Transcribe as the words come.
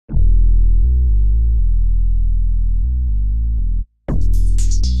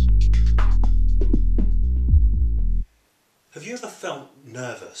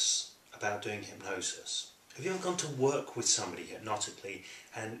nervous about doing hypnosis? Have you ever gone to work with somebody hypnotically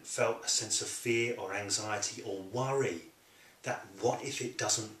and felt a sense of fear or anxiety or worry, that what if it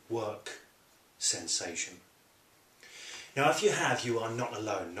doesn't work sensation? Now if you have, you are not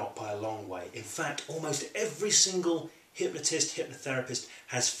alone, not by a long way. In fact, almost every single hypnotist, hypnotherapist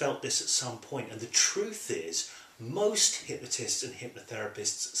has felt this at some point, and the truth is most hypnotists and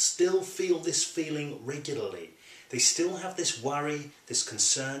hypnotherapists still feel this feeling regularly. They still have this worry, this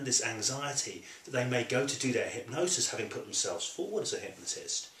concern, this anxiety that they may go to do their hypnosis having put themselves forward as a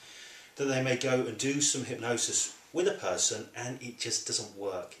hypnotist, that they may go and do some hypnosis with a person and it just doesn't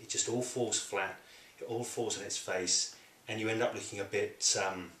work. It just all falls flat, it all falls on its face, and you end up looking a bit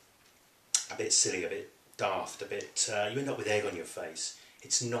silly, a bit daft, you end up with egg on your face.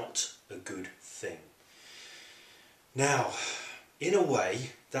 It's not a good thing. Now, in a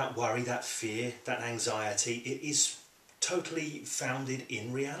way, that worry, that fear, that anxiety, it is totally founded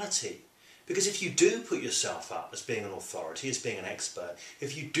in reality. Because if you do put yourself up as being an authority, as being an expert,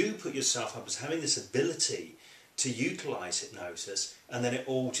 if you do put yourself up as having this ability to utilise hypnosis, and then it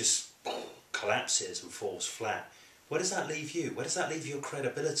all just collapses and falls flat, where does that leave you? Where does that leave your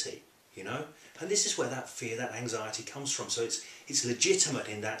credibility? You know? And this is where that fear, that anxiety comes from. So it's legitimate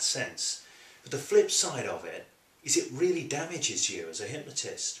in that sense. But the flip side of it is it really damages you as a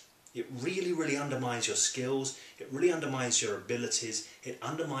hypnotist. It really, really undermines your skills, it really undermines your abilities, it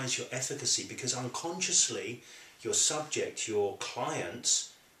undermines your efficacy, because unconsciously your subject, your client,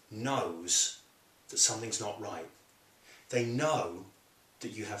 knows that something's not right. They know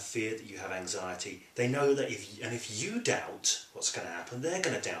that you have fear, that you have anxiety. They know that if you doubt what's going to happen, they're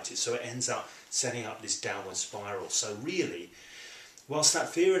going to doubt it. So it ends up setting up this downward spiral. So really, whilst that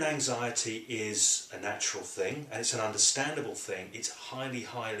fear and anxiety is a natural thing, and it's an understandable thing, it's highly,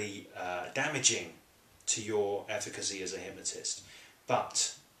 highly damaging to your efficacy as a hypnotist.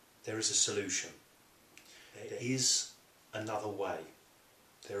 But there is a solution. There is another way.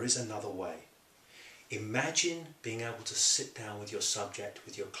 There is another way. Imagine being able to sit down with your subject,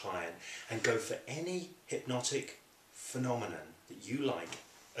 with your client, and go for any hypnotic phenomenon that you like,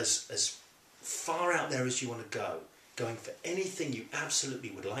 as far out there as you want to go, going for anything you absolutely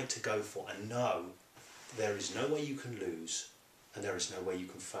would like to go for, and know there is no way you can lose and there is no way you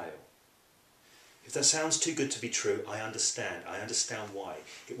can fail. If that sounds too good to be true, I understand why.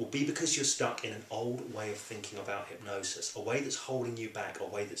 It will be because you're stuck in an old way of thinking about hypnosis, a way that's holding you back, a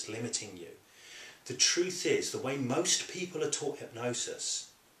way that's limiting you. The truth is, the way most people are taught hypnosis,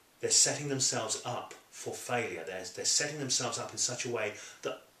 they're setting themselves up for failure. They're setting themselves up in such a way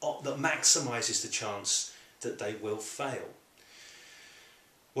that maximises the chance that they will fail.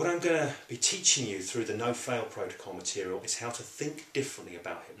 What I'm going to be teaching you through the no-fail protocol material is how to think differently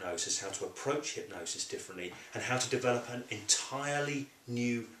about hypnosis, how to approach hypnosis differently, and how to develop an entirely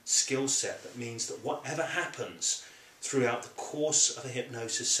new skill set that means that whatever happens throughout the course of a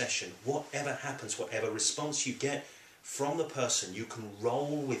hypnosis session, whatever happens, whatever response you get from the person, you can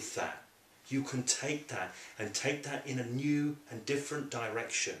roll with that. You can take that and take that in a new and different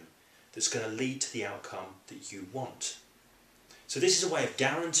direction that's going to lead to the outcome that you want. So this is a way of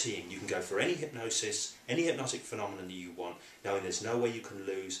guaranteeing you can go for any hypnosis, any hypnotic phenomenon that you want, knowing there's no way you can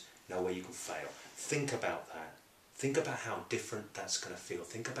lose, no way you can fail. Think about that. Think about how different that's going to feel.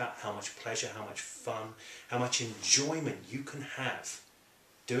 Think about how much pleasure, how much fun, how much enjoyment you can have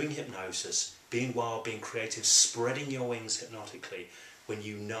doing hypnosis, being wild, being creative, spreading your wings hypnotically, when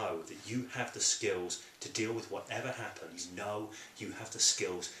you know that you have the skills to deal with whatever happens. You know you have the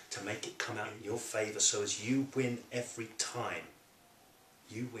skills to make it come out in your favour so as you win every time.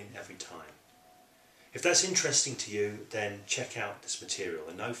 You win every time. If that's interesting to you, then check out this material,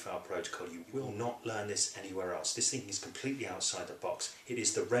 the no-fail protocol. You will not learn this anywhere else. This thing is completely outside the box. It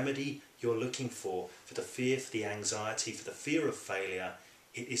is the remedy you're looking for the fear, for the anxiety, for the fear of failure.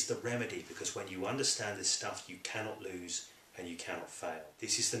 It is the remedy, because when you understand this stuff, you cannot lose and you cannot fail.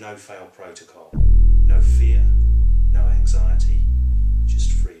 This is the no-fail protocol. No fear, no anxiety,